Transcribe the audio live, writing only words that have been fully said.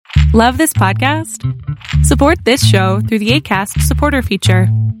Love this podcast? Support this show through the Acast supporter feature.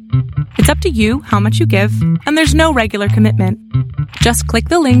 It's up to you how much you give, and there's no regular commitment. Just click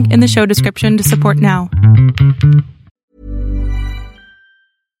the link in the show description to support now.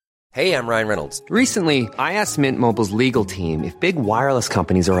 Hey, I'm Ryan Reynolds. Recently, I asked Mint Mobile's legal team if big wireless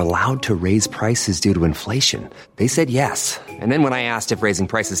companies are allowed to raise prices due to inflation. They said yes. And then when I asked if raising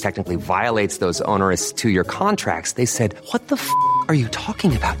prices technically violates those onerous two-year contracts, they said, "What the f*** are you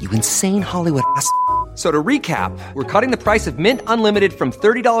talking about, you insane Hollywood ass?" So to recap, we're cutting the price of Mint Unlimited from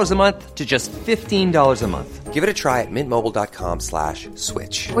 $30 a month to just $15 a month. Give it a try at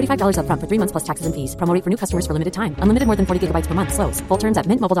mintmobile.com/switch. $45 up front for 3 months plus taxes and fees. Promo rate for new customers for limited time. Unlimited more than 40 gigabytes per month. Slows full terms at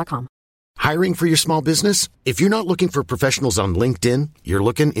mintmobile.com. Hiring for your small business? If you're not looking for professionals on LinkedIn, you're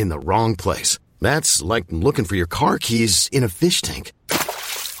looking in the wrong place. That's like looking for your car keys in a fish tank.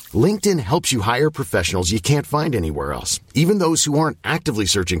 LinkedIn helps you hire professionals you can't find anywhere else, even those who aren't actively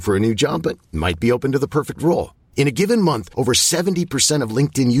searching for a new job but might be open to the perfect role. In a given month, over 70% of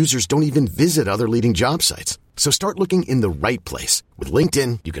LinkedIn users don't even visit other leading job sites. So start looking in the right place. With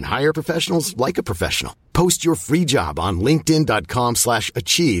LinkedIn, you can hire professionals like a professional. Post your free job on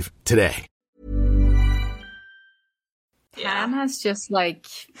linkedin.com/achieve today. Pam has just,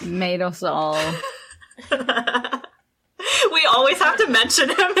 made us all... We always have to mention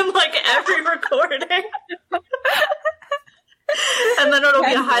him in, every recording. And then it'll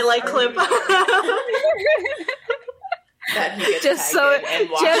be a highlight clip. That he gets just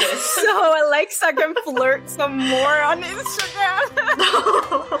so Alexa can flirt some more on Instagram.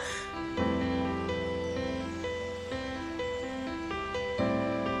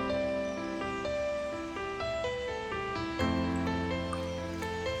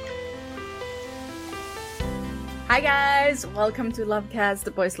 Hi guys, welcome to Lovecast,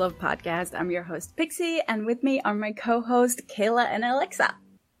 the Boys Love podcast. I'm your host Pixie, and with me are my co-host Kayla and Alexa.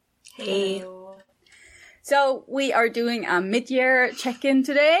 Hey. Hello. So we are doing a mid-year check-in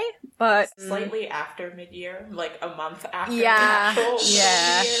today, but slightly after mid-year, like a month after the actual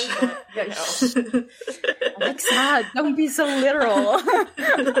mid-year. Alexa, don't be so literal.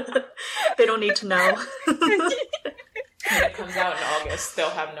 They don't need to know. When it comes out in August, they'll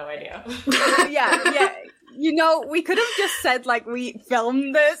have no idea. Yeah. You know, we could have just said, we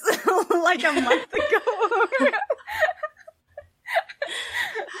filmed this, a month ago.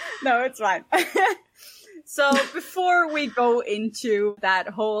 No, it's fine. So, before we go into that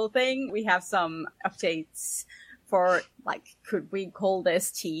whole thing, we have some updates for, could we call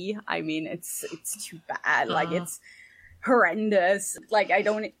this tea? I mean, it's too bad. It's horrendous. I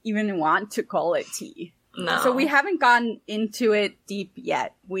don't even want to call it tea. No. So, we haven't gone into it deep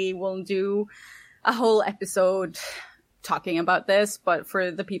yet. We will do a whole episode talking about this, but for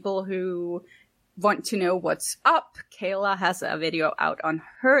the people who want to know what's up, Kayla has a video out on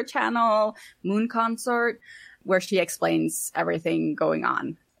her channel, Moon Consort, where she explains everything going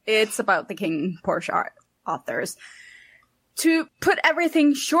on. It's about the King Porsche authors. To put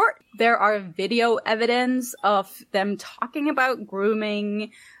everything short, there are video evidence of them talking about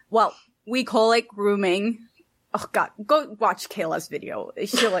grooming. Well, we call it grooming. Oh God, go watch Kayla's video.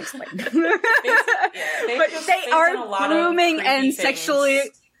 She'll explain. But they are grooming and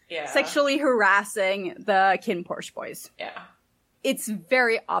sexually harassing the Kin Porsche boys. Yeah. It's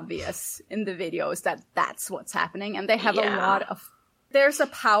very obvious in the videos that that's what's happening, and they have a lot of... There's a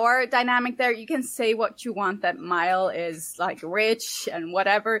power dynamic there. You can say what you want, that Mile is rich and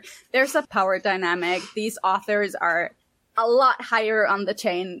whatever. There's a power dynamic. These authors are a lot higher on the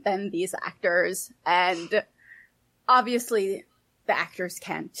chain than these actors, and obviously, the actors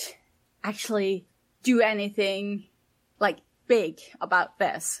can't actually do anything big about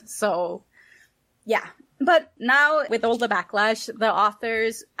this. So, yeah. But now, with all the backlash, the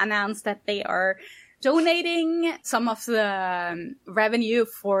authors announced that they are donating some of the revenue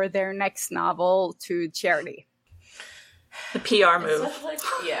for their next novel to charity. The PR move.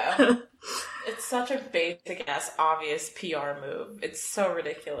 It's such a basic ass obvious PR move. It's so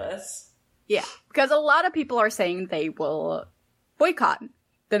ridiculous. Yeah, because a lot of people are saying they will boycott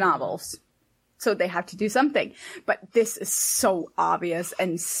the novels. So they have to do something. But this is so obvious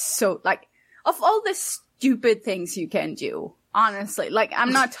and so, of all the stupid things you can do, honestly,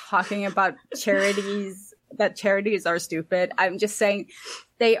 I'm not talking about charities, that charities are stupid. I'm just saying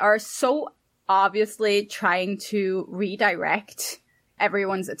they are so obviously trying to redirect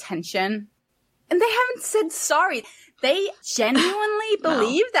everyone's attention. And they haven't said sorry. They genuinely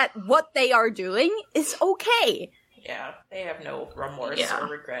believe that what they are doing is okay. Yeah, they have no remorse or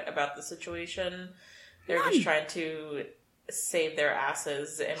regret about the situation. They're just trying to save their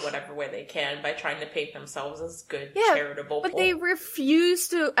asses in whatever way they can by trying to paint themselves as good, Yeah, charitable but people. they refuse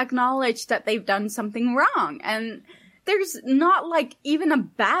to acknowledge that they've done something wrong. And there's not, like, even a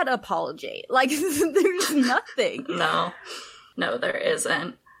bad apology. Like, there's nothing. No, there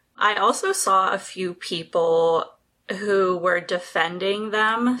isn't. I also saw a few people who were defending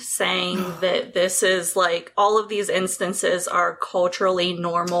them, saying that this is, like, all of these instances are culturally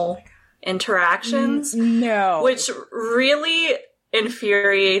normal interactions. No. Which really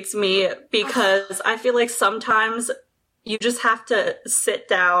infuriates me, because I feel like sometimes you just have to sit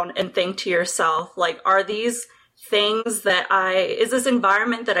down and think to yourself, like, are these things that is this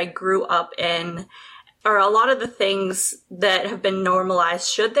environment that I grew up in, or a lot of the things that have been normalized,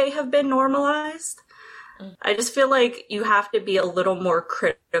 should they have been normalized? I just feel like you have to be a little more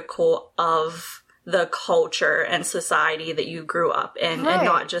critical of the culture and society that you grew up in, and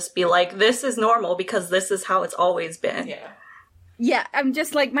not just be like, this is normal because this is how it's always been. Yeah, I'm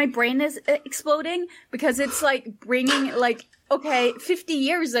just like, my brain is exploding, because it's like bringing, like, okay, 50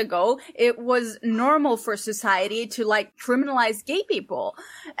 years ago, it was normal for society to, like, criminalize gay people.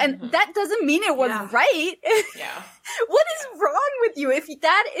 And that doesn't mean it was right. Yeah. What is wrong with you? If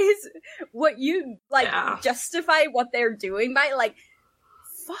that is what you, like, justify what they're doing by, like,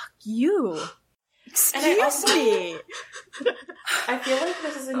 fuck you. Excuse me. I feel like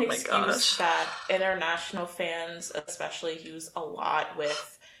this is an excuse that international fans especially use a lot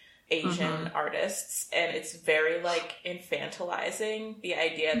with Asian artists, and it's very, like, infantilizing the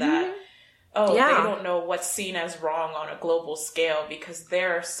idea that they don't know what's seen as wrong on a global scale because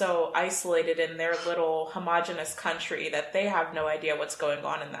they're so isolated in their little homogenous country that they have no idea what's going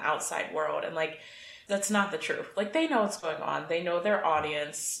on in the outside world. And, like, that's not the truth. Like, they know what's going on. They know their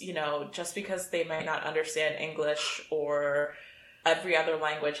audience, you know, just because they might not understand English or every other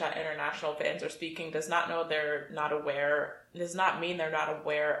language that international fans are speaking does not mean they're not aware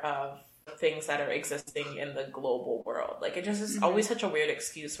of things that are existing in the global world. Like, it just is always such a weird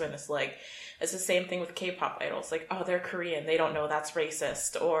excuse when it's like, it's the same thing with K-pop idols. Like, oh, they're Korean, they don't know that's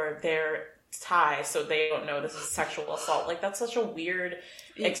racist, or they're Thai, so they don't know this is sexual assault. Like, that's such a weird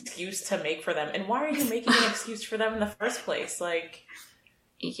excuse to make for them. And why are you making an excuse for them in the first place? Like,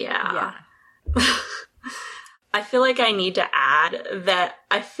 yeah. I feel like I need to add that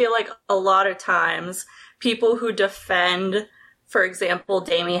I feel like a lot of times people who defend, for example,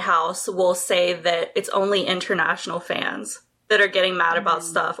 Damie House will say that it's only international fans that are getting mad about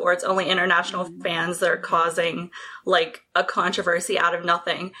stuff, or it's only international fans that are causing, like, a controversy out of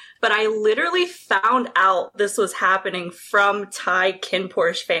nothing. But I literally found out this was happening from Thai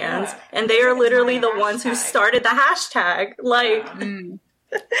KinnPorsche fans, and they are literally the ones who started the hashtag. Like, I'm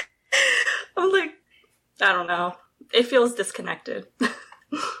like, I don't know. It feels disconnected.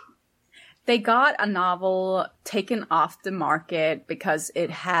 They got a novel taken off the market because it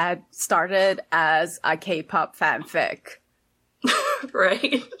had started as a K-pop fanfic.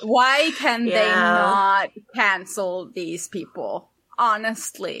 Right? Why can they not cancel these people?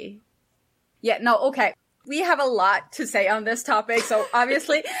 Honestly. Yeah, no, okay. We have a lot to say on this topic, so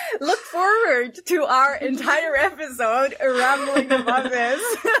obviously look forward to our entire episode rambling about this.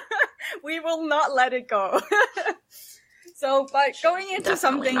 We will not let it go. So, but going into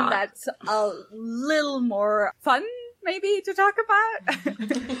something that's a little more fun, maybe, to talk about.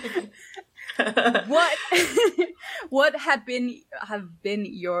 What have been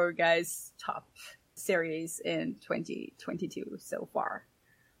your guys' top series in 2022 so far?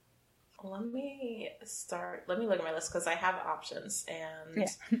 Let me look at my list because I have options, and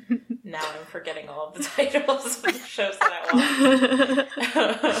now I'm forgetting all of the titles of the shows that I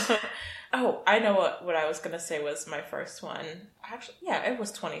watched. Oh, I know what I was going to say was my first one. Actually, yeah, it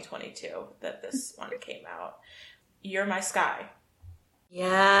was 2022 that this one came out. You're My Sky.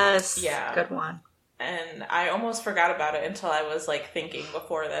 Yes. Yeah. Good one. And I almost forgot about it until I was, like, thinking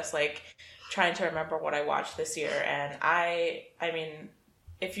before this, like, trying to remember what I watched this year. And I mean,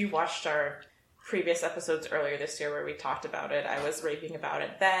 if you watched our previous episodes earlier this year where we talked about it, I was raving about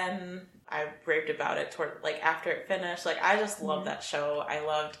it then. I raved about it after it finished. Like, I just love that show. I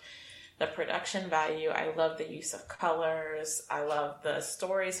loved the production value. I love the use of colors. I love the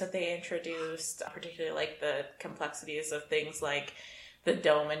stories that they introduced, particularly, like, the complexities of things like the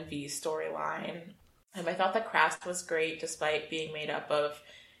Dome and V storyline. And I thought the cast was great despite being made up of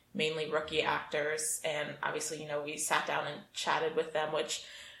mainly rookie actors. And obviously, you know, we sat down and chatted with them, which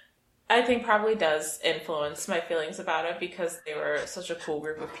I think probably does influence my feelings about it because they were such a cool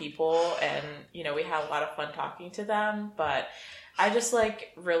group of people. And, you know, we had a lot of fun talking to them. But I just,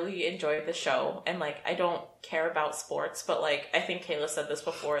 like, really enjoyed the show. And, like, I don't care about sports, but, like, I think Kayla said this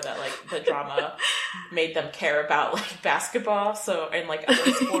before, that, like, the drama made them care about, like, basketball, and, like,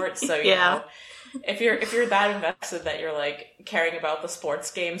 other sports. So, you know, if you're that invested that you're, like, caring about the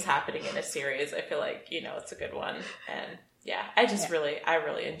sports games happening in a series, I feel like, you know, it's a good one. And, yeah, I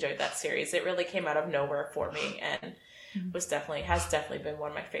really enjoyed that series. It really came out of nowhere for me, and has definitely been one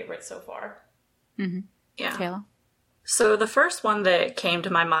of my favorites so far. Mm-hmm. Yeah. Kayla? So the first one that came to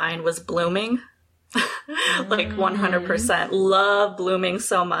my mind was Blooming. Like 100%. Love Blooming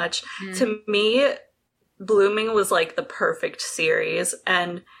so much. To me, Blooming was like the perfect series.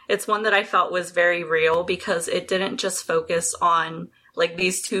 And it's one that I felt was very real because it didn't just focus on like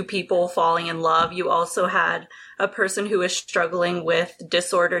these two people falling in love. You also had a person who is struggling with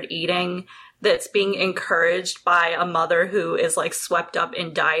disordered eating that's being encouraged by a mother who is like swept up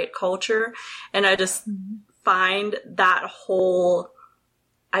in diet culture. And I just find that whole,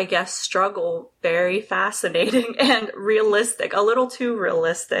 I guess, struggle very fascinating and realistic, a little too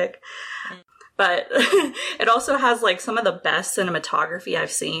realistic. But it also has like some of the best cinematography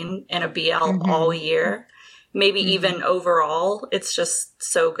I've seen in a BL all year. Maybe even overall. It's just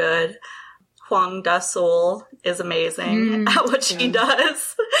so good. Hwang Da-sul is amazing at what she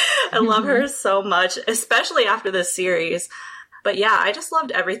does. I love her so much, especially after this series. But yeah, I just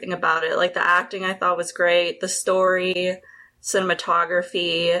loved everything about it. Like the acting I thought was great. The story,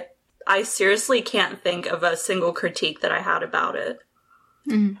 cinematography. I seriously can't think of a single critique that I had about it.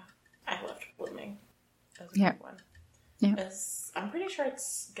 I loved Blooming. That was a good one. Yeah. I'm pretty sure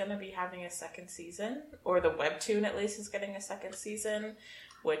it's going to be having a second season, or the webtoon at least is getting a second season,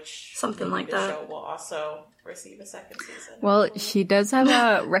 which something like the that. show will also receive a second season. Well, she does have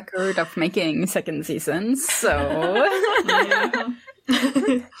a record of making second seasons, so...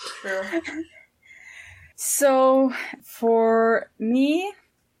 True. So, for me,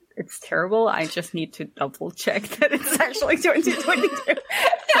 it's terrible. I just need to double check that it's actually 2022.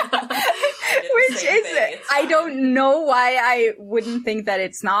 Which is, I don't know why I wouldn't think that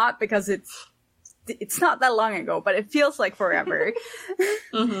it's not, because it's not that long ago, but it feels like forever.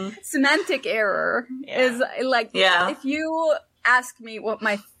 Semantic Error is like, if you ask me what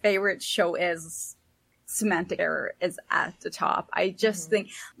my favorite show is, Semantic Error is at the top. I just think,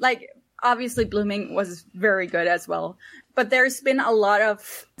 like, obviously Blooming was very good as well, but there's been a lot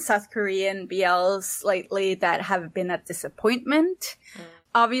of South Korean BLs lately that have been a disappointment.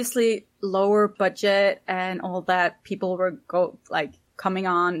 Obviously lower budget and all that, people were coming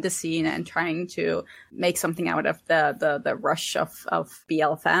on the scene and trying to make something out of the rush of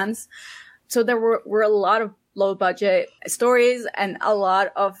BL fans. So there were a lot of low budget stories and a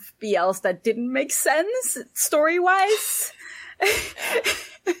lot of BLs that didn't make sense story-wise.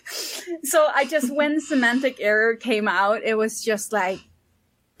 So when Semantic Error came out, it was just like,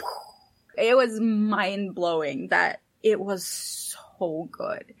 it was mind-blowing that it was so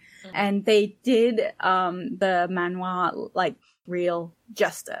good. And they did the manhwa like real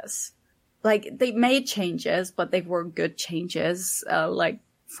justice. Like they made changes, but they were good changes, like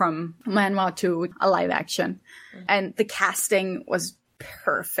from manhwa to a live action. And the casting was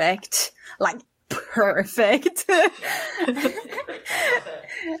perfect. Like perfect.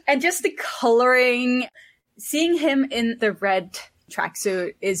 And just the coloring, seeing him in the red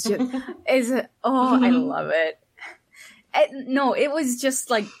tracksuit is just, I love it. It was just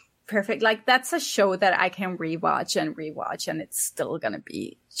like perfect. Like that's a show that I can rewatch and it's still gonna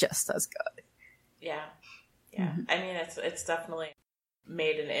be just as good. Yeah. I mean, it's definitely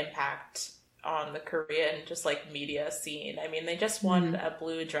made an impact on the Korean just like media scene. I mean, they just won a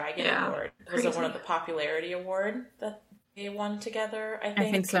Blue Dragon Award. Was it one of the popularity award that they won together?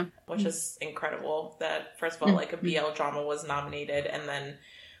 I think so. Which is incredible. That first of all, like a BL drama was nominated and then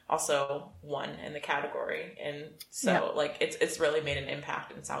also won in the category, and so like it's really made an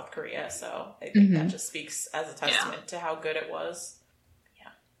impact in South Korea. So I think that just speaks as a testament to how good it was.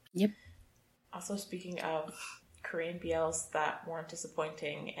 Also, speaking of Korean BLs that weren't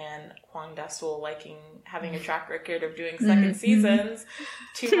disappointing and Hwang Da-sul having a track record of doing second seasons,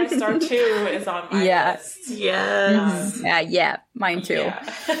 To My Star 2 is on my list. Mine too.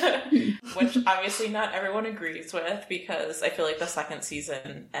 Which obviously not everyone agrees with, because I feel like the second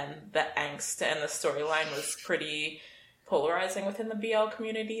season and the angst and the storyline was pretty polarizing within the BL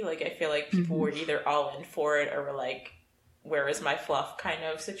community. Like I feel like people were either all in for it or were like, where is my fluff kind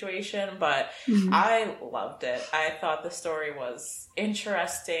of situation, but I loved it. I thought the story was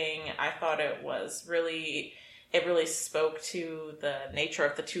interesting. I thought it really spoke to the nature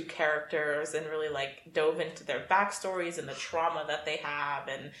of the two characters and really like dove into their backstories and the trauma that they have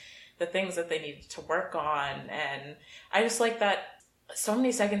and the things that they needed to work on. And I just like that so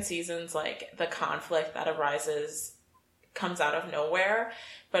many second seasons, like the conflict that arises comes out of nowhere,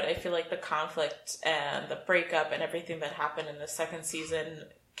 but I feel like the conflict and the breakup and everything that happened in the second season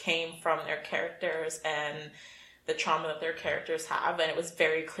came from their characters and the trauma that their characters have, and it was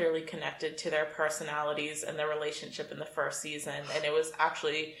very clearly connected to their personalities and their relationship in the first season. And it was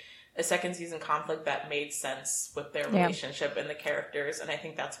actually a second season conflict that made sense with their relationship and the characters, and I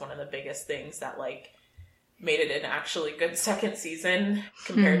think that's one of the biggest things that like made it an actually good second season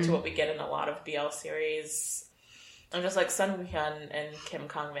compared to what we get in a lot of BL series. I'm just like, Sun Woo-hyun and Kim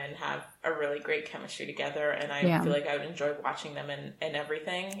Kang-min have a really great chemistry together, and I feel like I would enjoy watching them in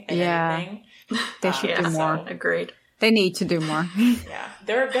everything and anything. They should do more. So, agreed. They need to do more. Yeah.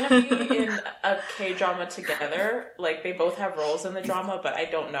 They're going to be in a K-drama together. Like, they both have roles in the drama, but I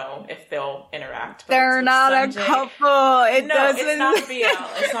don't know if they'll interact. But they're not a couple. It's not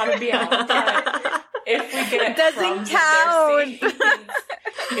BL. It's not a BL. But if we get doesn't count.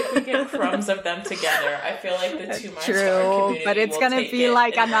 If we get crumbs of them together, I feel like the Two My Star community but it's going to be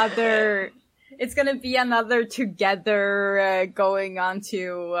like another... It's gonna be another together going on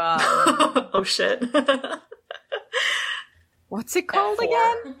to... oh, shit. What's it called F4.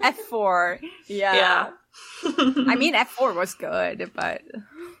 again? F4. Yeah. I mean, F4 was good, but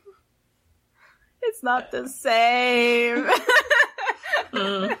it's not the same.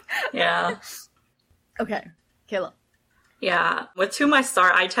 Yeah. Okay, Kayla. Yeah. With To My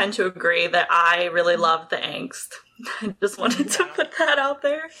Star, I tend to agree that I really love the angst. I just wanted to put that out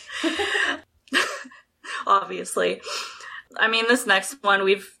there. Obviously. I mean, this next one,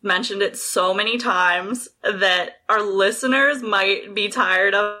 we've mentioned it so many times that our listeners might be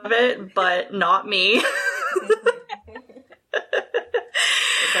tired of it, but not me. It's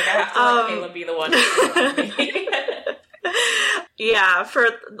like, I have to let Kayla be the one to me. Yeah, for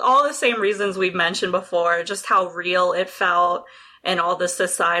all the same reasons we've mentioned before, just how real it felt and all the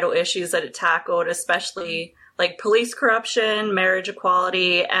societal issues that it tackled, especially like police corruption, marriage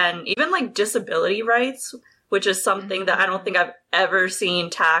equality, and even like disability rights, which is something that I don't think I've ever seen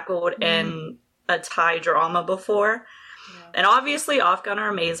tackled in a Thai drama before. Yeah. And obviously Afghan are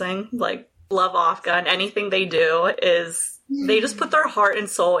amazing. Like, love Afghan. Anything they do is, they just put their heart and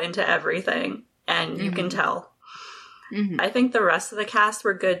soul into everything. And you can tell. I think the rest of the cast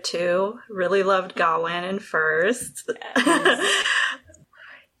were good too. Really loved Gawin in first.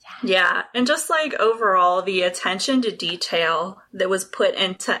 Yeah. And just like overall, the attention to detail that was put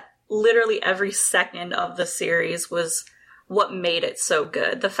into literally every second of the series was what made it so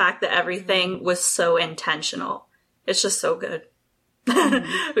good. The fact that everything was so intentional. It's just so good.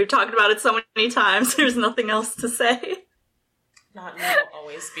 We've talked about it so many times. There's nothing else to say. Not me will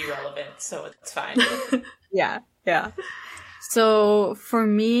always be relevant, so it's fine. Yeah. So for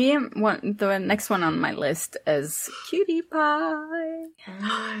me, the next one on my list is Cutie Pie.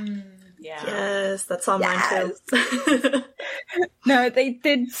 Yeah. Yes, that's on mine too. No, they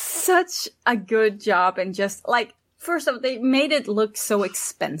did such a good job, and just like, first of all, they made it look so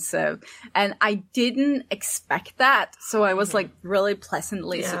expensive, and I didn't expect that, so I was like really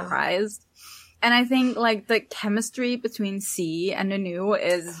pleasantly surprised. And I think like the chemistry between C and Nanu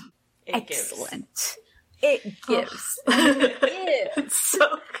is excellent. It gives. It's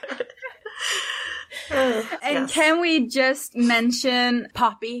so good. And can we just mention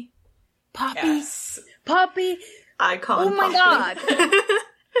Poppy? Yes. Poppy. Icon. Oh my god.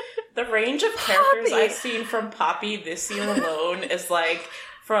 The range of characters I've seen from Poppy this year alone is like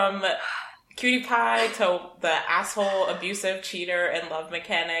from Cutie Pie to the asshole, abusive cheater and love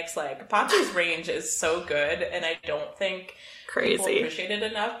mechanics. Like, Poppy's range is so good, and I don't think people appreciate it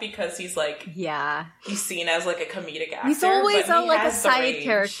enough because he's like, he's seen as like a comedic actor. He's always like a side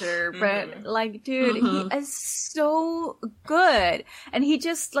character, but like, dude, he is so good, and he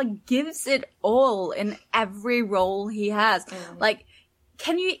just like gives it all in every role he has. Like,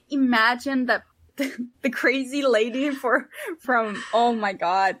 can you imagine that the crazy lady from oh my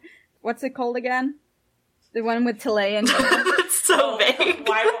god, what's it called again? The one with Tilley and It's so vague.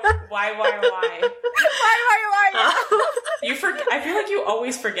 Why? You forget. I feel like you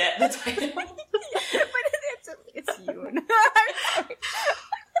always forget the title. But it's you.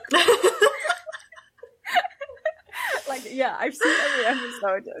 Like, yeah, I've seen every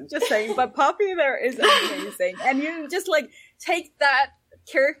episode. I'm just saying, but Poppy there is amazing, and you just like take that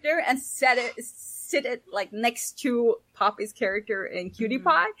character and sit it like next to Poppy's character in Cutie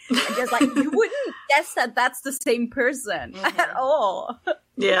Pie, and just like you wouldn't guess that that's the same person at all.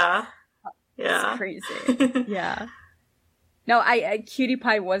 Yeah. It's crazy. Yeah. No, Cutie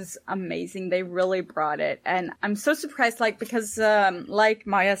Pie was amazing. They really brought it. And I'm so surprised, like, because, like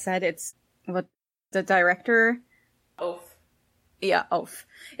Maya said, it's what the director... Oaf. Yeah, Oaf.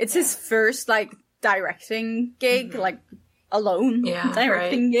 It's his first, like, directing gig, like, alone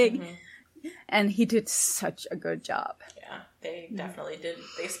directing gig. And he did such a good job. Yeah, they definitely did.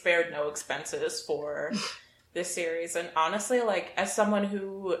 They spared no expenses for this series. And honestly, like, as someone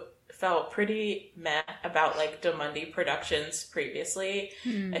who felt pretty meh about, like, Domundi Productions previously,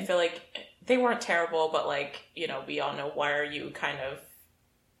 I feel like they weren't terrible, but, like, you know, we all know Why Are You kind of,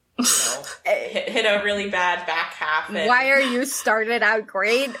 you know, hit a really bad back half. And... Why Are You started out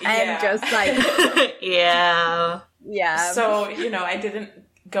great and just, like... Yeah. So, you know, I didn't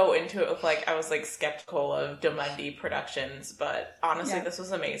go into it with, like, I was, like, skeptical of Domundi Productions, but honestly, this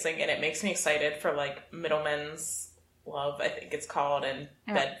was amazing, and it makes me excited for, like, Middleman's Love, I think it's called, and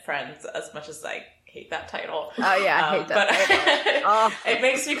Bed Friends, as much as I hate that title. Oh, yeah, I hate that title. It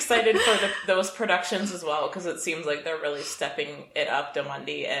makes me excited for those productions as well, because it seems like they're really stepping it up.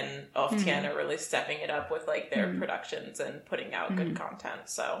 Domundi and Off Tien are really stepping it up with, like, their productions and putting out good content,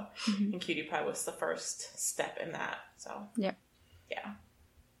 so and Cutie Pie was the first step in that, so. Yeah.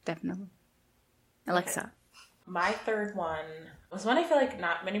 Definitely. Alexa. Okay. My third one was one I feel like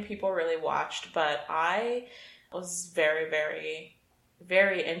not many people really watched, but I was very, very,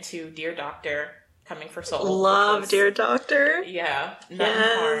 very into Dear Doctor, Coming for Soul. Love Dear Doctor. Yeah.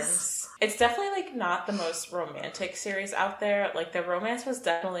 Yes. It's definitely, like, not the most romantic series out there. Like, the romance was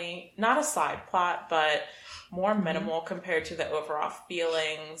definitely not a side plot, but more minimal compared to the overall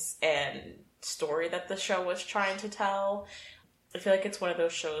feelings and story that the show was trying to tell. I feel like it's one of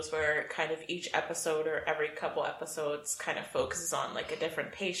those shows where kind of each episode or every couple episodes kind of focuses on, like, a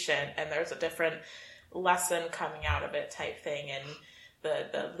different patient, and there's a different lesson coming out of it type thing, and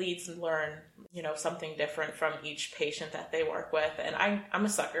the leads learn, you know, something different from each patient that they work with. And I'm a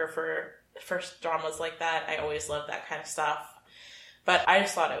sucker for dramas like that. I always love that kind of stuff. But I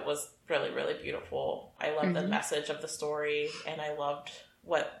just thought it was really, really beautiful. I loved the message of the story, and I loved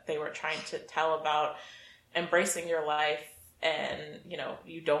what they were trying to tell about embracing your life. And, you know,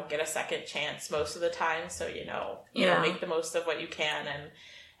 you don't get a second chance most of the time. So, you know, make the most of what you can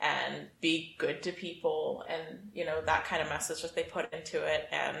and be good to people. And, you know, that kind of message that they put into it.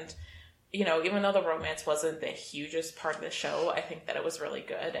 And, you know, even though the romance wasn't the hugest part of the show, I think that it was really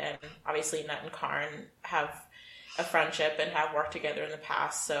good. And obviously Nut and Karn have a friendship and have worked together in the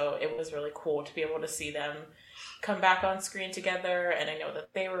past. So it was really cool to be able to see them come back on screen together, and I know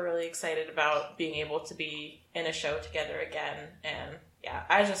that they were really excited about being able to be in a show together again. And yeah,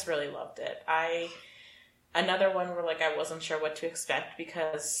 I just really loved it. Another one where, like, I wasn't sure what to expect,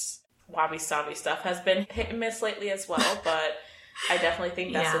 because Wabi Sabi stuff has been hit and miss lately as well, but I definitely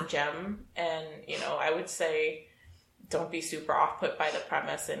think that's a gem. And, you know, I would say don't be super off put by the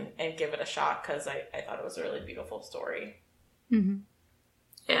premise and give it a shot, because I thought it was a really beautiful story.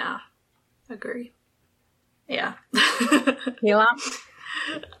 Yeah, agree. Yeah. Kayla?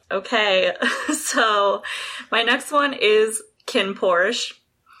 Okay, so my next one is KinnPorsche,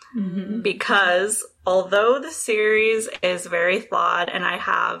 because although the series is very flawed and I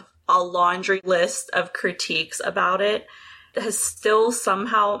have a laundry list of critiques about it, it has still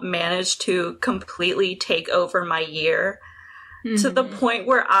somehow managed to completely take over my year to the point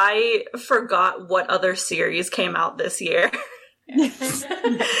where I forgot what other series came out this year. Like...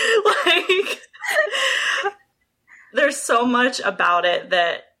 There's so much about it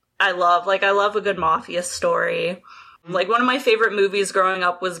that I love. Like, I love a good mafia story. Like, one of my favorite movies growing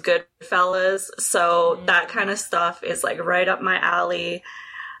up was Goodfellas, so that kind of stuff is, like, right up my alley.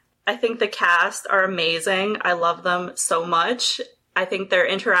 I think the cast are amazing. I love them so much. I think their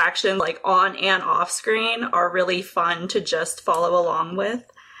interaction, like, on and off screen are really fun to just follow along with.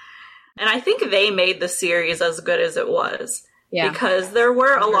 And I think they made the series as good as it was. Yeah. Because there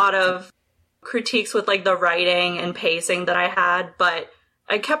were a lot of critiques with, like, the writing and pacing that I had, but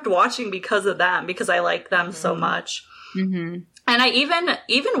I kept watching because of them, because I like them so much. And I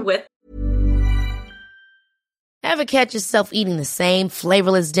even with... Ever catch yourself eating the same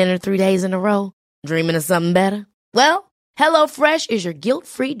flavorless dinner 3 days in a row? Dreaming of something better? Well, HelloFresh is your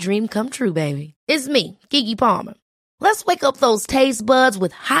guilt-free dream come true, baby. It's me, Keke Palmer. Let's wake up those taste buds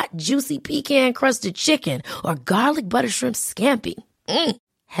with hot, juicy pecan-crusted chicken or garlic butter shrimp scampi.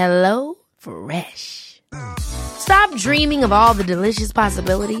 Hello Fresh. Stop dreaming of all the delicious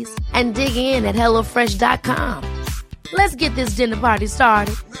possibilities and dig in at HelloFresh.com. Let's get this dinner party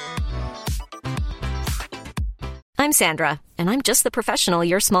started. I'm I'm Sandra, and I'm just the professional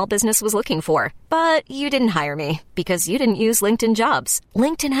your small business was looking for. But you didn't hire me because you didn't use LinkedIn Jobs.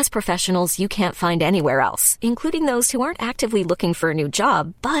 LinkedIn has professionals you can't find anywhere else, including those who aren't actively looking for a new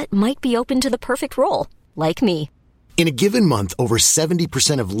job, but might be open to the perfect role, like me. In a given month, over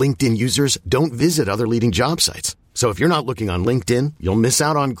 70% of LinkedIn users don't visit other leading job sites. So if you're not looking on LinkedIn, you'll miss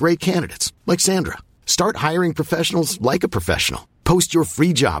out on great candidates like Sandra. Start hiring professionals like a professional. Post your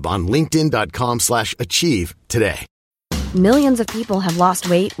free job on linkedin.com/achieve today. Millions of people have lost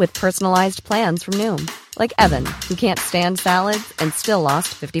weight with personalized plans from Noom. Like Evan, who can't stand salads and still lost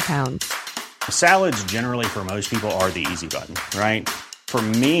 50 pounds. Salads generally for most people are the easy button, right? For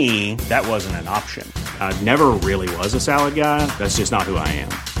me, that wasn't an option. I never really was a salad guy. That's just not who I am.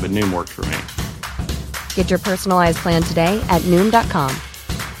 But Noom worked for me. Get your personalized plan today at Noom.com.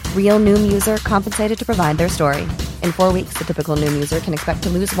 Real Noom user compensated to provide their story. In 4 weeks, the typical Noom user can expect to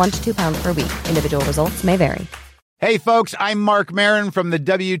lose 1 to 2 pounds per week. Individual results may vary. Hey, folks, I'm Mark Maron from the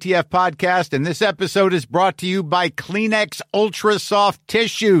WTF Podcast, and this episode is brought to you by Kleenex Ultra Soft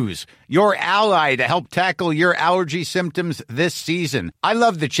Tissues, your ally to help tackle your allergy symptoms this season. I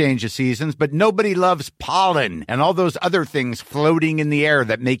love the change of seasons, but nobody loves pollen and all those other things floating in the air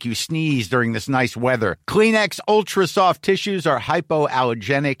that make you sneeze during this nice weather. Kleenex Ultra Soft Tissues are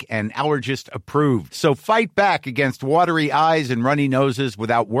hypoallergenic and allergist approved, so fight back against watery eyes and runny noses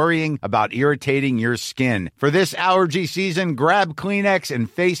without worrying about irritating your skin. For this allergy season, grab Kleenex and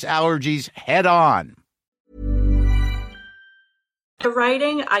face allergies head on. The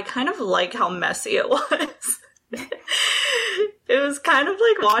writing, I kind of like how messy it was. It was kind of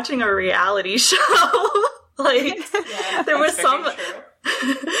like watching a reality show. There was some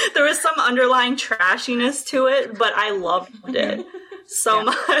underlying trashiness to it, but I loved it so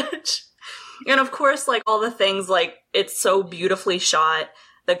much. And of course, like all the things, like it's so beautifully shot,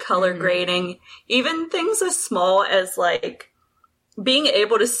 the color grading, even things as small as like being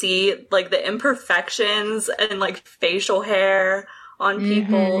able to see like the imperfections and like facial hair on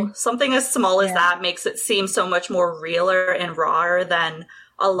people. Something as small as that makes it seem so much more realer and rawer than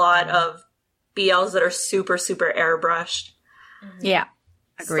a lot of BLs that are super, super airbrushed. Yeah,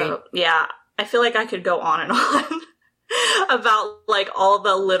 agreed. So, yeah, I feel like I could go on and on about like all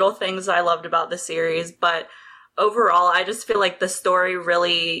the little things I loved about the series, but overall, I just feel like the story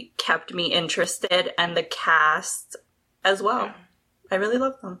really kept me interested, and the cast as well. I really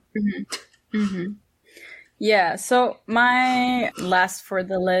love them. Yeah, so my last for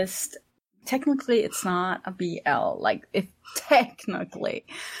the list, technically it's not a BL, like if technically,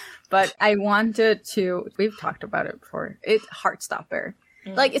 but I wanted to, we've talked about it before, it's Heartstopper.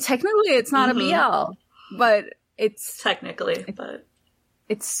 Like technically it's not a BL, but it's technically, but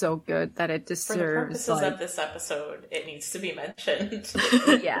it's so good that it deserves. For the purposes of this episode, it needs to be mentioned.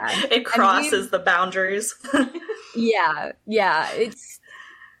 Yeah. It crosses the boundaries. Yeah, it's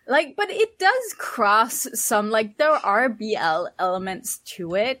like, but it does cross some, like there are BL elements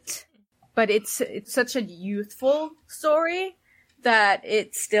to it, but it's such a youthful story that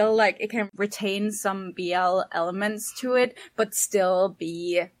it's still like, it can retain some BL elements to it, but still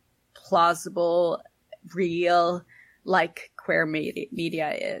be plausible, real, like queer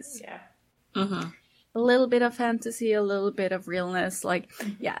media is. Yeah. A little bit of fantasy, a little bit of realness. Like,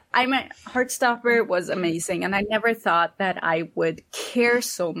 yeah, Heartstopper was amazing, and I never thought that I would care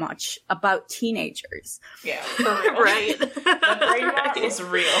so much about teenagers. Yeah, right. The brain rot is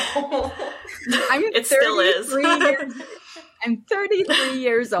real. It still is. I'm 33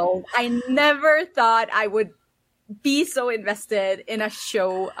 years old. I never thought I would be so invested in a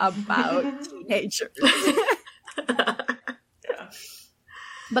show about teenagers.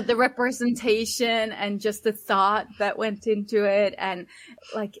 But the representation and just the thought that went into it, and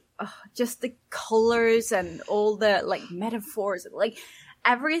like just the colors and all the like metaphors, like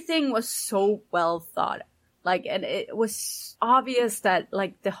everything was so well thought. Like, and it was obvious that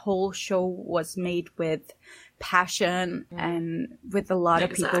like the whole show was made with passion and with a lot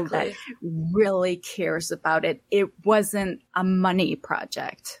of people that really cares about it. It wasn't a money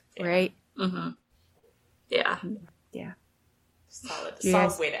project, right? Yeah.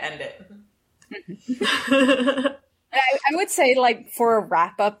 Solid way to end it. I would say, like, for a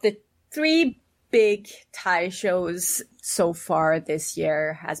wrap up, the 3 big Thai shows so far this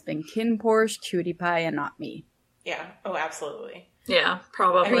year has been KinnPorsche, Cutie Pie, and Not Me. Yeah. Oh, absolutely. Yeah,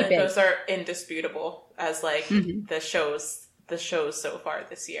 probably. I think those are indisputable as like the shows so far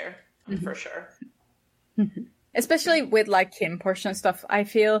this year, for sure. Especially with like KinnPorsche and stuff. I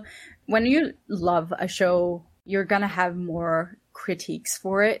feel when you love a show, you're gonna have more critiques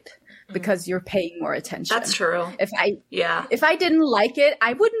for it because you're paying more attention. That's true. If I didn't like it,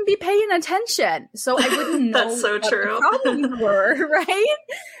 I wouldn't be paying attention. So I wouldn't know That's so what true. the problems were, right?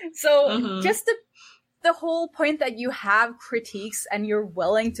 So just the whole point that you have critiques and you're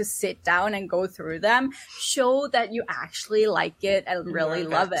willing to sit down and go through them show that you actually like it and really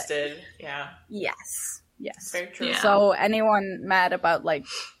love it. Yeah. Yes. Very true. Yeah. So anyone mad about like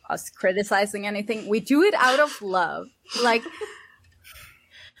us criticizing anything, we do it out of love. Like,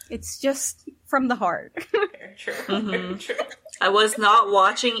 it's just from the heart. Very true. Very true. I was not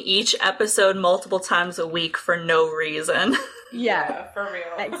watching each episode multiple times a week for no reason. Yeah, for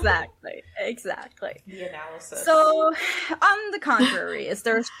real. Exactly. The analysis. So, on the contrary, is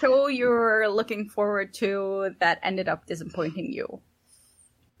there a show you're looking forward to that ended up disappointing you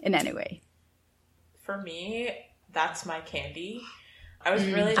in any way? For me, That's My Candy. I was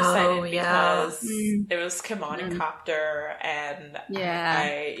really excited because it was Kimon and Copter, and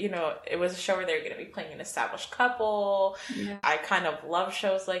I, it was a show where they were going to be playing an established couple. Yeah. I kind of love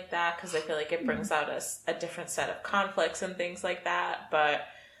shows like that because I feel like it brings out a different set of conflicts and things like that. But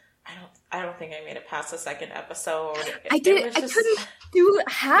I don't think I made it past the second episode. I couldn't do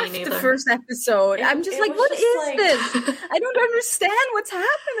half the first episode. I'm just like, what is this? I don't understand what's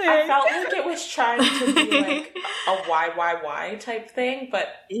happening. I felt like it was trying to be like a why type thing, but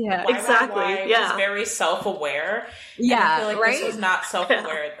why was very self-aware. Yeah, and I feel like this was not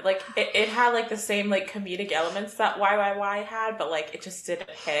self-aware. Yeah. Like it had like the same like comedic elements that why had, but like it just didn't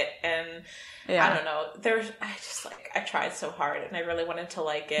hit. And I don't know. I tried so hard, and I really wanted to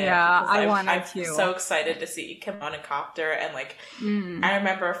like it. Yeah, I'm so excited to see Kimon and Copter, and like I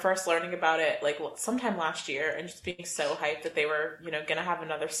remember first learning about it like sometime last year, and just being so hyped that they were gonna have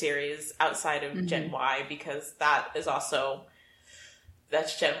another series outside of Gen Y, because that's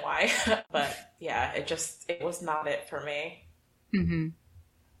Gen Y. But yeah, it was not it for me.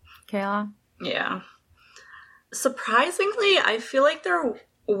 Kayla? Yeah. Surprisingly, I feel like there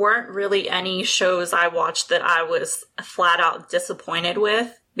weren't really any shows I watched that I was flat out disappointed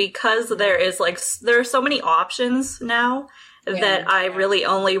with, because there are so many options now that I really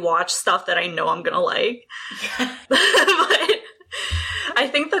only watch stuff that I know I'm gonna like. But I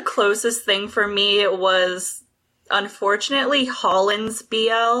think the closest thing for me was, unfortunately, Holland's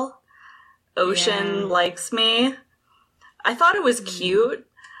BL, Ocean Likes Me. I thought it was cute,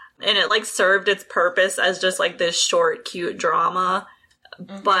 and it like served its purpose as just like this short, cute drama.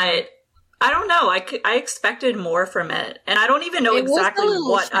 But I don't know. I expected more from it, and I don't even know exactly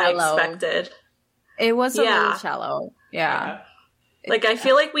what I expected. It was a little shallow. Yeah. Like, I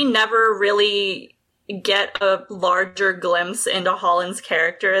feel like we never really get a larger glimpse into Holland's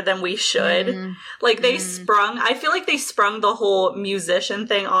character than we should. Like, I feel like they sprung the whole musician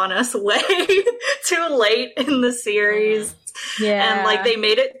thing on us way too late in the series. Yeah. And, like, they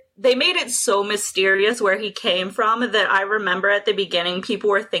made it so mysterious where he came from that I remember at the beginning people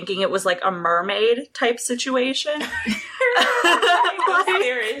were thinking it was like a mermaid type situation.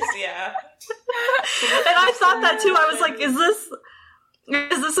 Mysterious, yeah. And I thought that too. I was like, is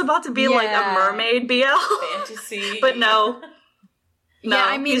this about to be like a mermaid BL? Fantasy. But no. Yeah,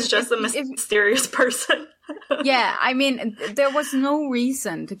 I mean, he's just a mysterious person. Yeah, I mean, there was no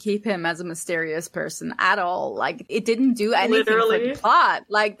reason to keep him as a mysterious person at all. Like, it didn't do anything for the plot.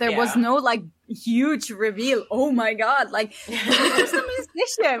 Like, there was no, like, huge reveal. Oh my god, like, he's just a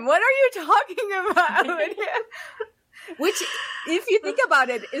musician. What are you talking about? Which, if you think about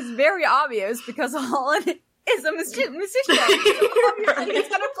it, is very obvious, because Holland is a musician. So obviously he's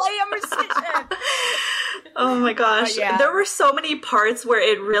gonna play a musician. Oh my gosh. There were so many parts where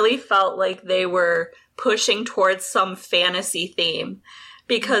it really felt like they were pushing towards some fantasy theme,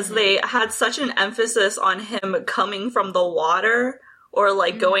 because they had such an emphasis on him coming from the water, or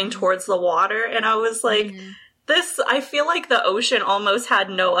like going towards the water, and I was like, I feel like the ocean almost had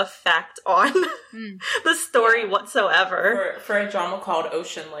no effect on the story whatsoever. For a drama called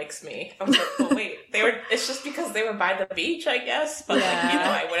Ocean Likes Me, I was like, well, wait, it's just because they were by the beach, I guess, but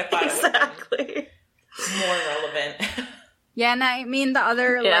I would have thought it would have been more relevant. Yeah, and I mean, the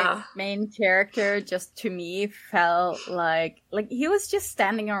other like main character, just to me, felt like he was just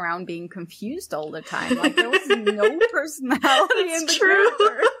standing around being confused all the time. Like, there was no personality in the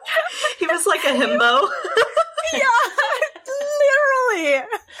character. He was like a himbo. Literally.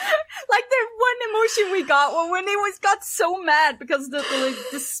 Like, the one emotion we got when he got so mad because the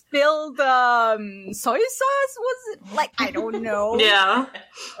spilled soy sauce, was it? Like, I don't know. Yeah.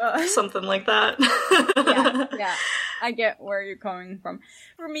 Something like that. Yeah. I get where you're coming from.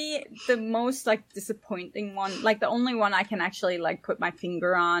 For me, the most like disappointing one, like the only one I can actually like put my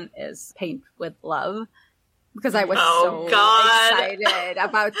finger on, is Paint with Love. because I was excited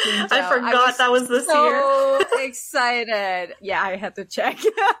about Quinto. I forgot that was this year. So excited. Yeah, I had to check.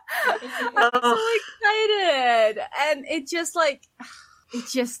 I'm so excited. And it just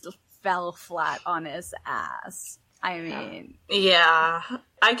fell flat on his ass. I mean. Yeah.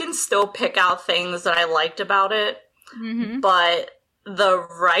 I can still pick out things that I liked about it, but the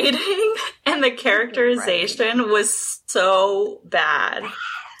writing and the characterization was so bad.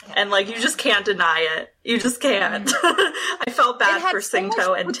 And, like, you just can't deny it. You just can't. I felt bad for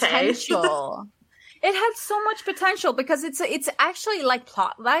Singto and Tae. It had so much potential because it's actually, like,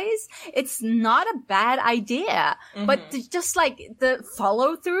 plot-wise, it's not a bad idea. But just, like, the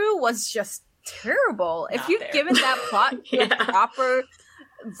follow-through was just terrible. If you'd given that plot to a proper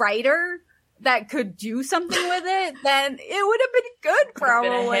writer that could do something with it, then it would have been good,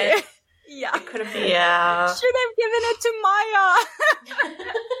 probably. Yeah. It could have been. Yeah. Should have given it to Maya.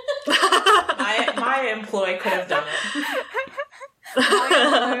 My employee could have done it.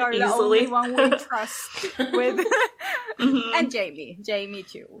 Maya are the Easily. only one we trust with. And Jamie. Jamie,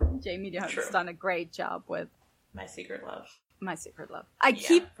 too. Jamie has done a great job with My Secret Love. My Secret Love. I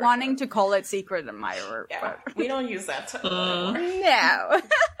keep wanting to call it Secret Admirer. Yeah, but we don't use that term anymore. No.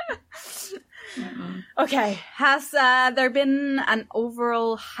 Okay, has there been an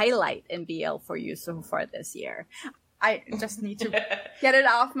overall highlight in BL for you so far this year? I just need to get it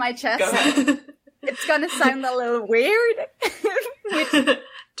off my chest. Go ahead. It's gonna sound a little weird. Which,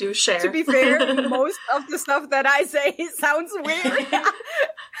 do share. To be fair, most of the stuff that I say sounds weird.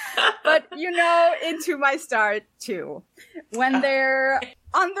 But, you know, into my start, too. When they're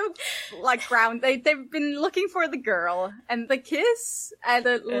on the, like, ground, they've been looking for the girl, and the kiss, and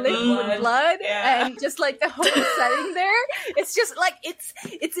the liquid blood, and just, like, the whole setting there, it's just, like, it's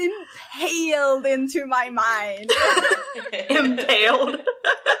impaled into my mind. Impaled?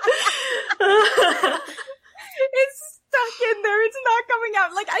 It's stuck in there, it's not coming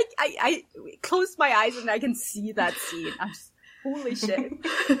out. Like, I close my eyes and I can see that scene. I'm just, holy shit.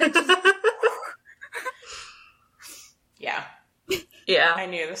 Yeah. Yeah. I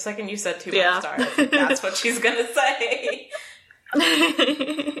knew the second you said 2 1 stars, that's what she's gonna say. You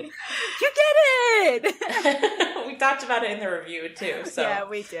get it! We talked about it in the review too, so yeah,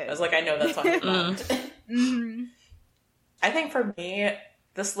 we did. I was like, I know that's on the front. I think for me,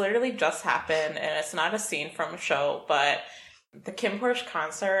 this literally just happened, and it's not a scene from a show, but the Kim Porsche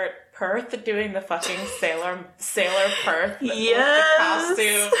concert, Perth doing the fucking Sailor Perth with the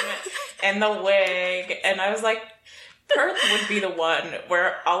costume and the wig, and I was like, Perth would be the one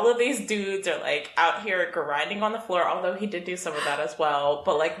where all of these dudes are like out here grinding on the floor, although he did do some of that as well,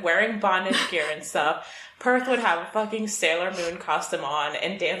 but like wearing bondage gear and stuff. Perth would have a fucking Sailor Moon costume on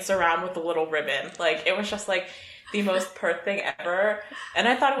and dance around with a little ribbon. Like, it was just like the most Perth thing ever. And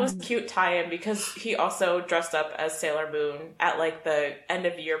I thought it was cute tie-in because he also dressed up as Sailor Moon at like the end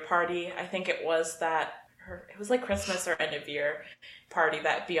of year party. I think it was it was like Christmas or end of year party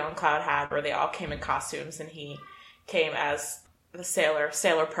that Beyond Cloud had where they all came in costumes and he came as the Sailor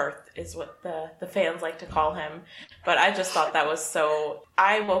Perth is what the fans like to call him. But I just thought that was so...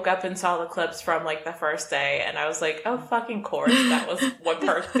 I woke up and saw the clips from like the first day and I was like, oh fucking course, that was what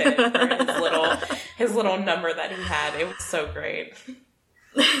Perth did for his little number that he had. It was so great.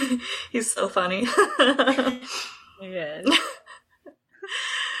 He's so funny. Yes.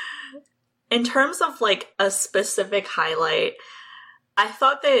 In terms of like a specific highlight, I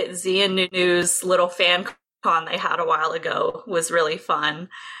thought that Z and Nunu's little fan con they had a while ago was really fun.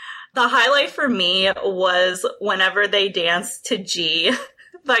 The highlight for me was whenever they danced to G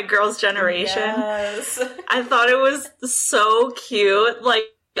by Girls' Generation. Yes. I thought it was so cute. Like,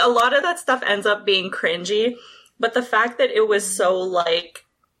 a lot of that stuff ends up being cringy, but the fact that it was so, like,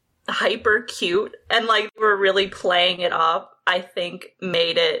 hyper cute and, like, they were really playing it up, I think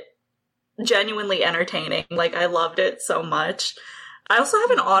made it genuinely entertaining. Like, I loved it so much. I also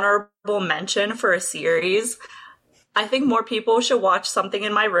have an honorable mention for a series. I think more people should watch Something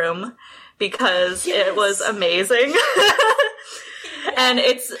in My Room because it was amazing. And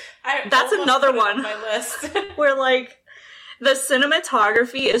that's another one on my list. where like the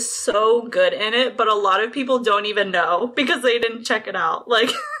cinematography is so good in it, but a lot of people don't even know because they didn't check it out.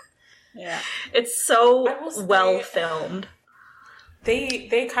 Like, it's so well filmed.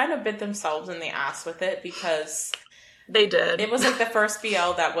 They kind of bit themselves in the ass with it because they did. It was like the first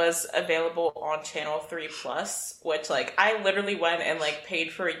BL that was available on Channel 3 Plus, which like I literally went and like paid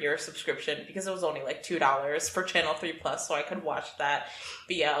for a year subscription because it was only like $2 for Channel 3 Plus, so I could watch that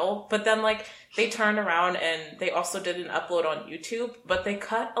BL. But then like they turned around and they also did an upload on YouTube, but they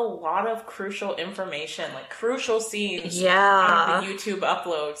cut a lot of crucial information, like crucial scenes out of the YouTube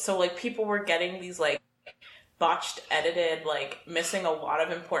upload. So like people were getting these like botched, edited, like missing a lot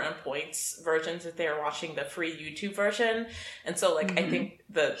of important points versions if they were watching the free YouTube version. And so like I think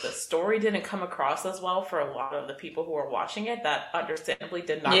the story didn't come across as well for a lot of the people who were watching it that understandably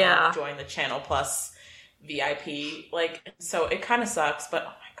did not want to join the Channel Plus VIP. Like, so it kind of sucks, but oh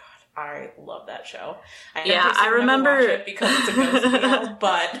my god, I love that show. I remember it because it's a ghost meal,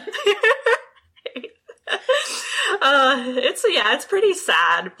 but it's pretty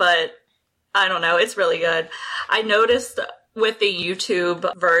sad, but I don't know, it's really good. I noticed with the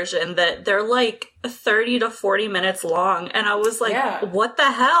YouTube version that they're like 30 to 40 minutes long, and I was like, what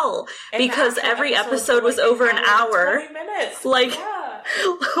the hell? And because every episode was over an hour. 20 minutes. Like,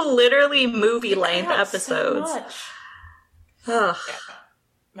 literally movie length episodes. So I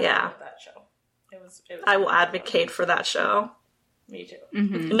love that show. It was I will advocate for that show. Me too.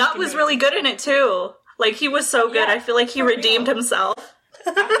 Nutt was really good in it too. Like, he was so good. I feel like he redeemed himself.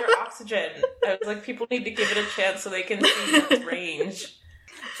 After Oxygen, I was like, people need to give it a chance so they can see its range.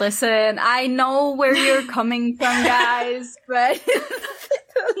 Listen, I know where you're coming from, guys, but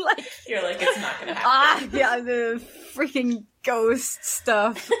like, you're like, it's not gonna happen. Yeah, the freaking ghost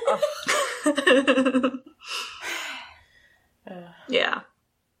stuff. Yeah.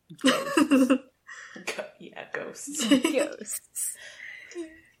 Ghosts. Ghosts.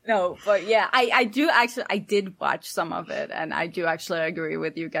 No, but yeah, I did watch some of it, and I do actually agree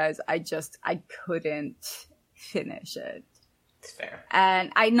with you guys. I couldn't finish it. It's fair.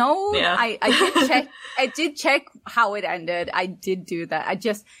 And I know, I did check how it ended. I did do that.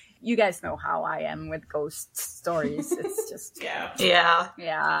 You guys know how I am with ghost stories. It's just yeah.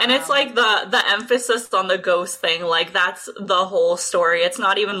 And it's like the emphasis on the ghost thing, like that's the whole story. It's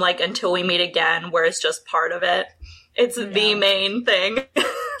not even like Until We Meet Again, where it's just part of it. It's the main thing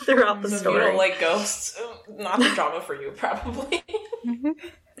throughout the story. If you don't like ghosts, not the drama for you, probably.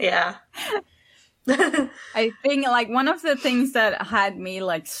 Yeah. I think like one of the things that had me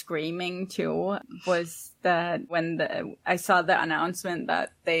like screaming too was that when I saw the announcement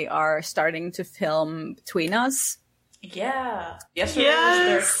that they are starting to film Between Us. Yeah. Yesterday was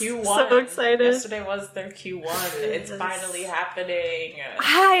their Q1. So excited. Yesterday was their Q1. It's finally happening.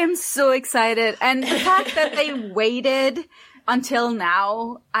 I am so excited. And the fact that they waited until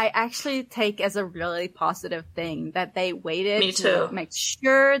now, I actually take as a really positive thing that they waited to make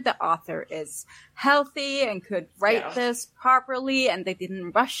sure the author is healthy and could write this properly, and they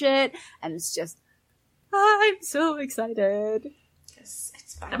didn't rush it. And it's just, I'm so excited.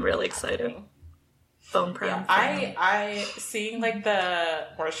 It's I'm really excited. Bone proud. Yeah, I seeing like the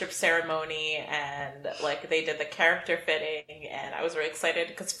worship ceremony and like they did the character fitting, and I was really excited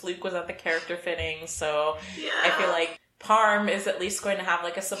because Fluke was at the character fitting, so I feel like Parm is at least going to have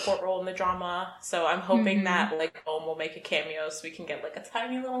like a support role in the drama, so I'm hoping that like Ohm will make a cameo so we can get like a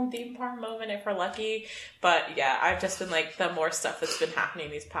tiny little Dean Parm moment if we're lucky. But yeah, I've just been like, the more stuff that's been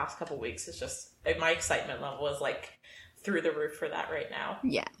happening these past couple weeks is just, my excitement level is like through the roof for that right now.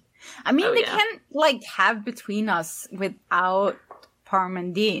 Yeah. I mean, they can't, like, have Between Us without Parm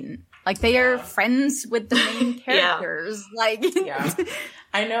and Dean. Like, they are friends with the main characters. Like,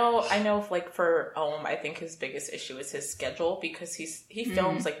 I know, if, like, for Ohm, I think his biggest issue is his schedule, because he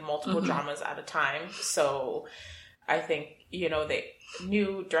films, like, multiple dramas at a time. So, I think,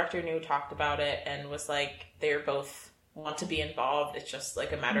 Director New talked about it and was like, they're both want to be involved. It's just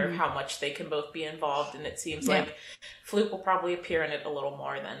like a matter of how much they can both be involved, and it seems like Fluke will probably appear in it a little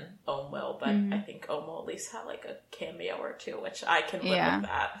more than Ohm will, but I think Ohm will at least have like a cameo or two, which I can live with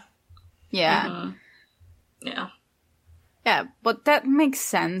that. Yeah, but that makes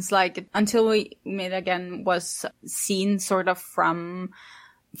sense. Like, Until We Meet Again was seen sort of from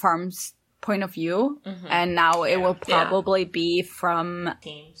Farm's point of view, and now it will probably be from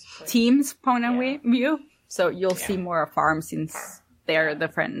Team's point of view. So you'll see more of Farm since they're the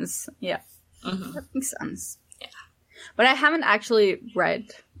friends. Yeah. That makes sense. Yeah. But I haven't actually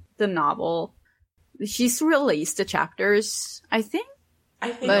read the novel. She's released the chapters, I think.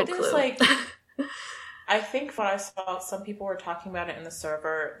 I think there's like... I think what I saw, some people were talking about it in the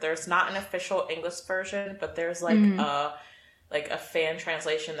server. There's not an official English version, but there's like a fan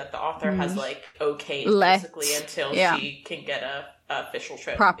translation that the author has like okayed basically until she can get a official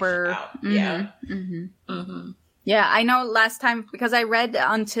translation out. Yeah, I know last time, because I read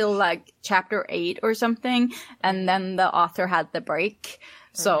until like chapter 8 or something, and then the author had the break.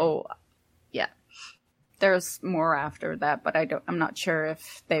 So there's more after that, but I'm not sure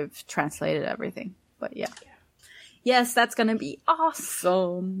if they've translated everything. But yes, that's gonna be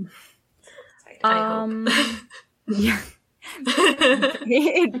awesome. I hope.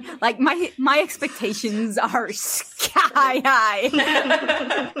 Like my expectations are sky high.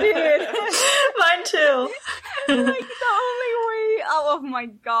 Dude. Mine too. Like the only way. Oh my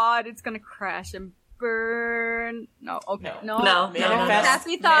god, it's gonna crash and burn. No, okay, no.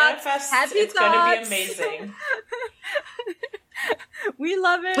 Happy thoughts. Happy it's thoughts. Gonna be amazing. We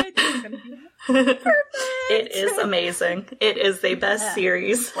love it. It's gonna be perfect. It is amazing. It is the best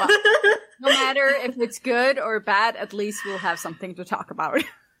series. Well, no matter if it's good or bad, at least we'll have something to talk about.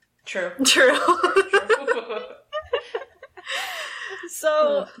 True.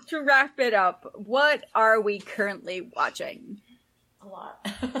 So, to wrap it up, what are we currently watching? A lot.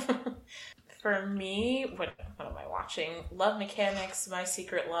 For me, what am I watching? Love Mechanics, My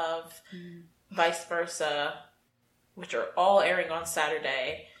Secret Love, Vice Versa, which are all airing on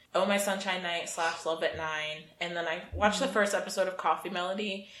Saturday. Oh My Sunshine Night / Love at 9. And then I watched the first episode of Coffee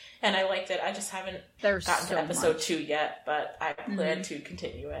Melody, and I liked it. I just haven't gotten to episode 2 yet, but I plan to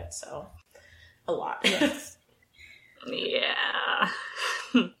continue it, so a lot. Yes. Yeah.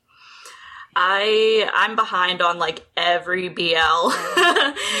 I'm behind on like every BL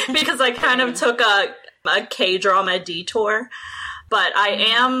because I kind of took a K-drama detour, but I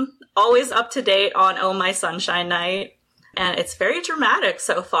am always up to date on Oh My Sunshine Night, and it's very dramatic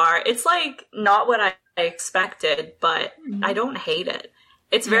so far. It's like not what I expected, but I don't hate it.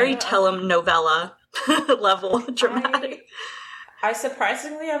 It's very telenovela level dramatic. I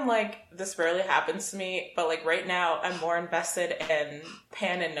surprisingly am like, this rarely happens to me, but like right now I'm more invested in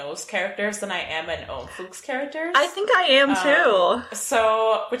Pan and Nose characters than I am in Oomfluk's characters. I think I am too.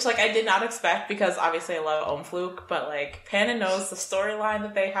 So, which like I did not expect because obviously I love Oomfluk, but like Pan and Nose, the storyline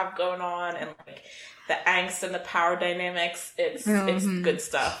that they have going on and like the angst and the power dynamics, it's good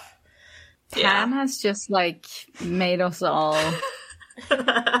stuff. Pan has just like made us all...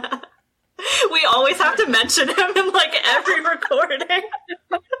 We always have to mention him in like every recording.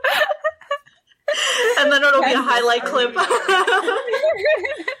 And then it'll be a highlight clip.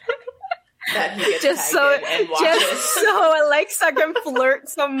 That he gets just tagged in and watches. Just so Alexa can flirt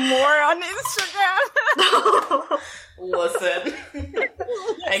some more on Instagram. Listen,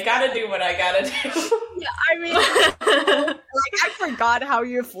 I gotta do what I gotta do. Yeah, I mean, like I forgot how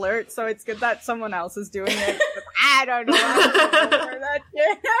you flirt, so it's good that someone else is doing it. But I don't know how to remember that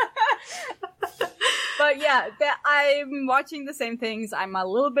shit. But yeah, I'm watching the same things. I'm a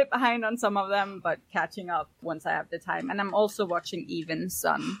little bit behind on some of them, but catching up once I have the time. And I'm also watching Even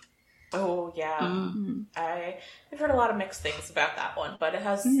Sun. Oh yeah, I've heard a lot of mixed things about that one, but it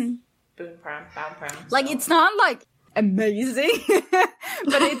has boom pram. Like it's not like amazing,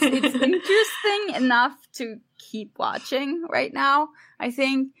 but it's interesting enough to keep watching right now. I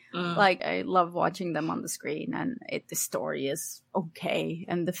think like I love watching them on the screen, and the story is okay,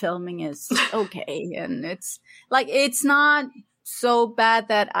 and the filming is okay, and it's like it's not so bad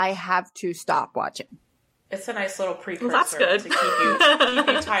that I have to stop watching. It's a nice little precursor that's good. to keep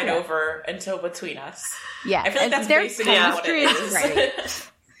you tied over until Between Us. Yeah, I feel like that's their basically what it is.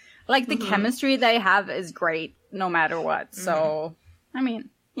 Great. Like the chemistry they have is great, no matter what. So, I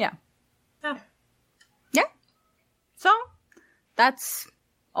mean, yeah. So, that's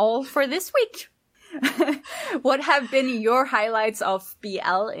all for this week. What have been your highlights of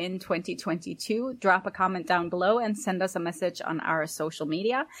BL in 2022? Drop a comment down below and send us a message on our social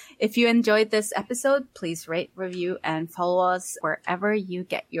media. If you enjoyed this episode, please rate, review, and follow us wherever you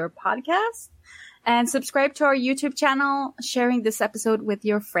get your podcasts. And subscribe to our YouTube channel. Sharing this episode with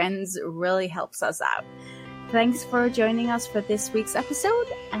your friends really helps us out. Thanks for joining us for this week's episode,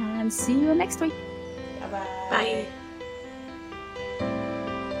 and see you next week. Bye-bye. Bye.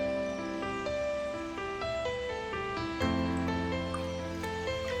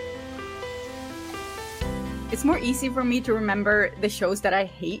 It's more easy for me to remember the shows that I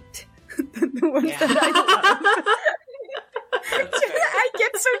hate than the ones that I love. I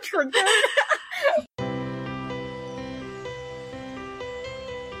get so triggered.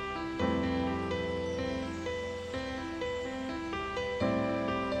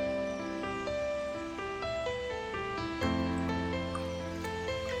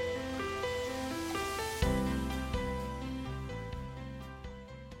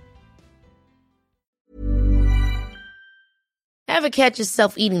 Ever catch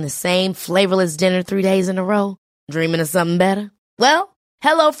yourself eating the same flavorless dinner 3 days in a row? Dreaming of something better? Well,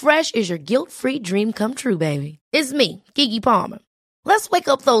 HelloFresh is your guilt-free dream come true, baby. It's me, Keke Palmer. Let's wake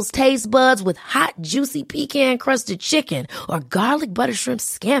up those taste buds with hot, juicy pecan-crusted chicken or garlic butter shrimp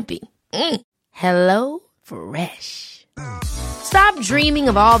scampi. Hello Fresh. Stop dreaming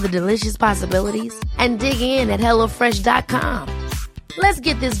of all the delicious possibilities and dig in at HelloFresh.com. Let's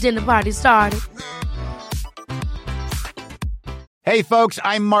get this dinner party started. Hey, folks,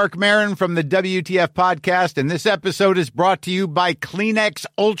 I'm Mark Maron from the WTF Podcast, and this episode is brought to you by Kleenex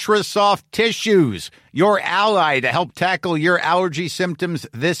Ultra Soft Tissues, your ally to help tackle your allergy symptoms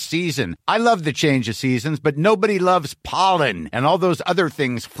this season. I love the change of seasons, but nobody loves pollen and all those other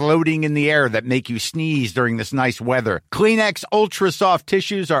things floating in the air that make you sneeze during this nice weather. Kleenex Ultra Soft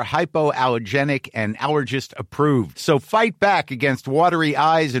Tissues are hypoallergenic and allergist approved, so fight back against watery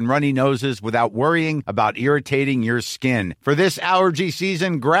eyes and runny noses without worrying about irritating your skin. For this allergy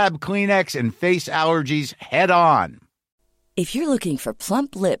season, grab Kleenex and face allergies head on. If you're looking for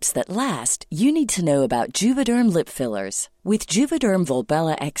plump lips that last, you need to know about Juvederm lip fillers. With Juvederm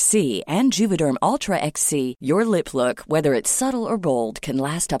Volbella XC and Juvederm Ultra XC, your lip look, whether it's subtle or bold, can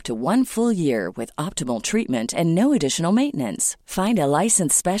last up to 1 full year with optimal treatment and no additional maintenance. Find a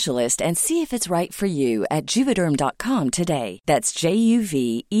licensed specialist and see if it's right for you at Juvederm.com today. That's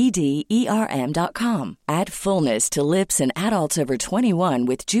JUVEDERM.com. Add fullness to lips in adults over 21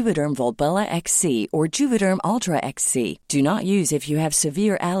 with Juvederm Volbella XC or Juvederm Ultra XC. Do not use if you have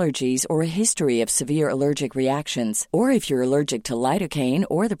severe allergies or a history of severe allergic reactions, or if you're allergic to lidocaine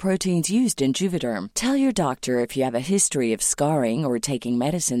or the proteins used in Juvederm. Tell your doctor if you have a history of scarring or taking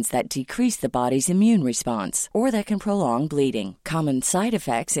medicines that decrease the body's immune response or that can prolong bleeding. Common side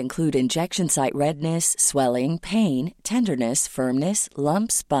effects include injection site redness, swelling, pain, tenderness, firmness,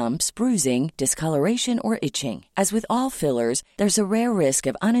 lumps, bumps, bruising, discoloration, or itching. As with all fillers, there's a rare risk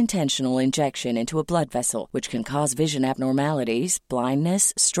of unintentional injection into a blood vessel, which can cause vision abnormalities,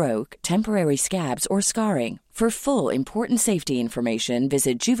 blindness, stroke, temporary scabs, or scarring. For full, important safety information,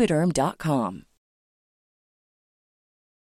 visit Juvederm.com.